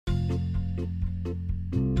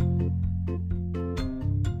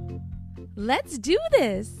Let's do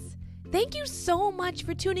this! Thank you so much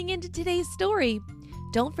for tuning into today's story.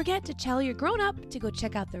 Don't forget to tell your grown-up to go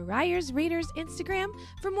check out the Ryers Readers Instagram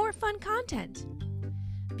for more fun content.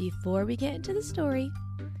 Before we get into the story,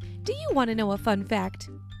 do you want to know a fun fact?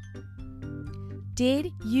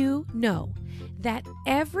 Did you know that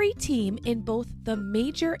every team in both the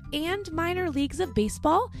major and minor leagues of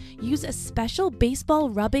baseball use a special baseball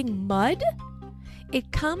rubbing mud?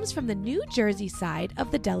 It comes from the New Jersey side of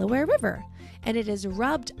the Delaware River, and it is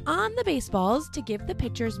rubbed on the baseballs to give the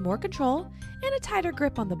pitchers more control and a tighter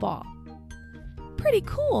grip on the ball. Pretty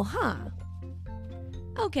cool, huh?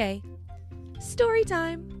 Okay, story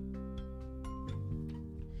time.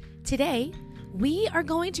 Today, we are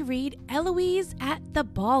going to read Eloise at the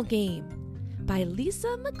Ball Game by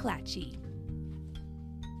Lisa McClatchy.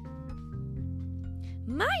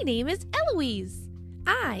 My name is Eloise.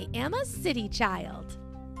 I am a city child.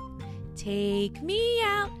 Take me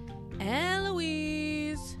out,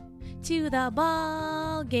 Eloise, to the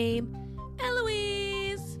ball game,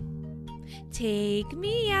 Eloise. Take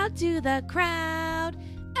me out to the crowd,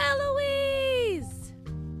 Eloise.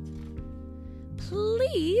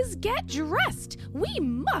 Please get dressed. We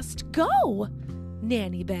must go,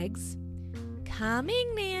 Nanny begs.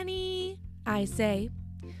 Coming, Nanny, I say.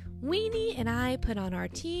 Weenie and I put on our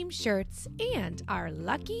team shirts and our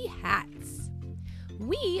lucky hats.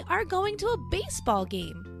 We are going to a baseball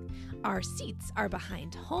game. Our seats are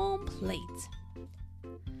behind home plate.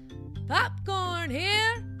 Popcorn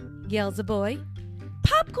here, yells a boy.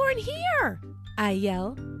 Popcorn here, I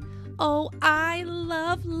yell. Oh, I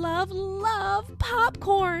love, love, love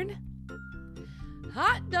popcorn.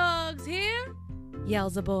 Hot dogs here,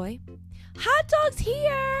 yells a boy. Hot dogs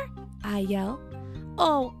here, I yell.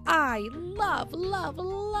 Oh, I love, love,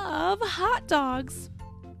 love hot dogs.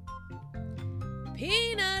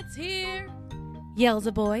 Peanuts here, yells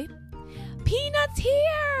a boy. Peanuts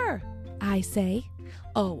here, I say.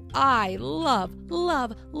 Oh, I love,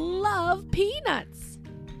 love, love peanuts.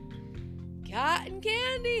 Cotton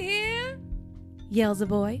candy here, yells a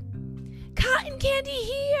boy. Cotton candy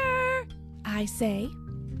here, I say.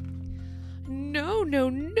 No, no,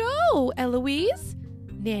 no, Eloise,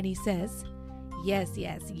 Nanny says. Yes,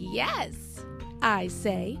 yes, yes, I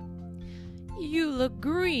say. You look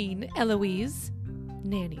green, Eloise,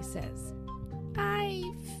 Nanny says.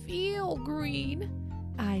 I feel green,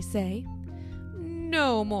 I say.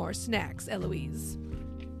 No more snacks, Eloise.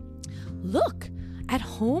 Look, at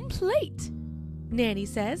home plate, Nanny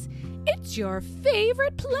says. It's your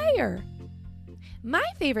favorite player. My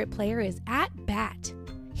favorite player is at bat.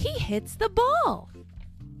 He hits the ball.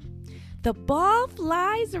 The ball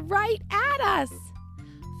flies right at us.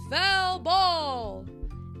 Foul ball,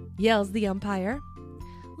 yells the umpire.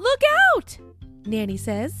 Look out, Nanny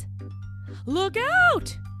says. Look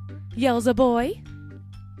out, yells a boy.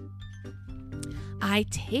 I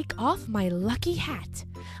take off my lucky hat.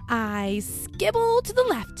 I skibble to the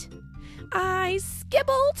left. I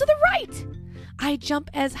skibble to the right. I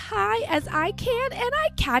jump as high as I can and I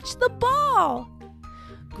catch the ball.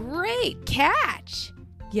 Great catch,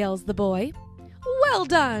 yells the boy. Well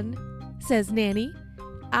done, says Nanny.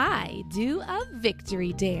 I do a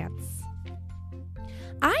victory dance.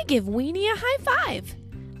 I give Weenie a high five.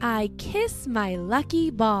 I kiss my lucky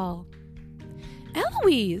ball.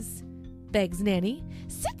 Eloise, begs Nanny,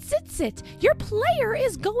 sit, sit, sit. Your player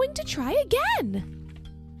is going to try again.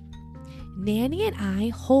 Nanny and I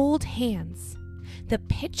hold hands. The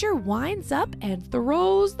pitcher winds up and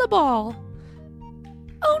throws the ball.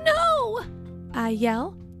 Oh no, I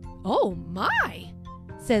yell. Oh my,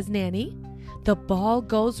 says Nanny. The ball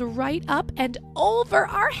goes right up and over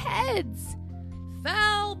our heads.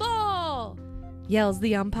 Foul ball, yells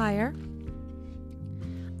the umpire.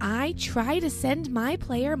 I try to send my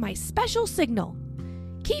player my special signal.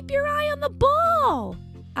 Keep your eye on the ball,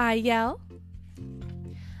 I yell.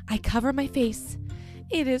 I cover my face.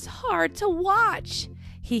 It is hard to watch.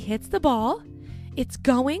 He hits the ball. It's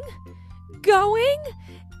going, gone!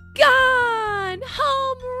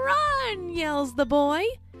 Home run, yells the boy.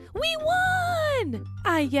 We won,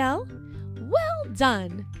 I yell. Well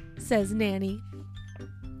done, says Nanny.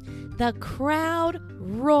 The crowd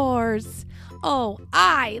roars. Oh,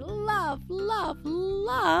 I love, love,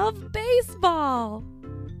 love baseball.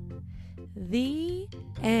 The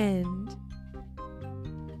end.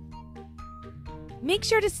 Make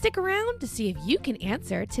sure to stick around to see if you can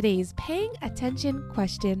answer today's paying attention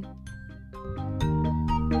question.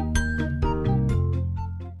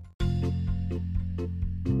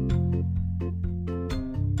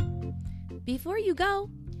 Before you go,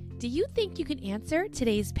 do you think you can answer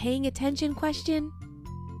today's paying attention question?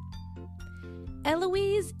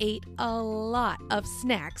 Eloise ate a lot of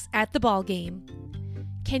snacks at the ball game.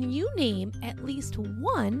 Can you name at least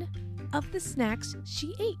one of the snacks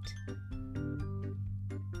she ate?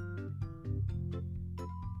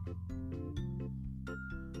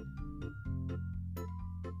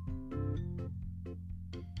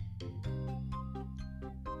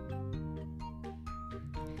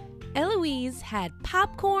 Eloise had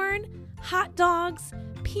popcorn, hot dogs,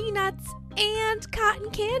 peanuts, and cotton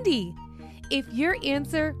candy. If your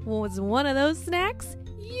answer was one of those snacks,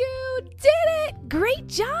 you did it! Great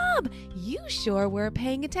job! You sure were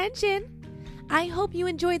paying attention. I hope you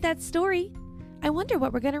enjoyed that story. I wonder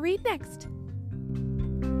what we're going to read next.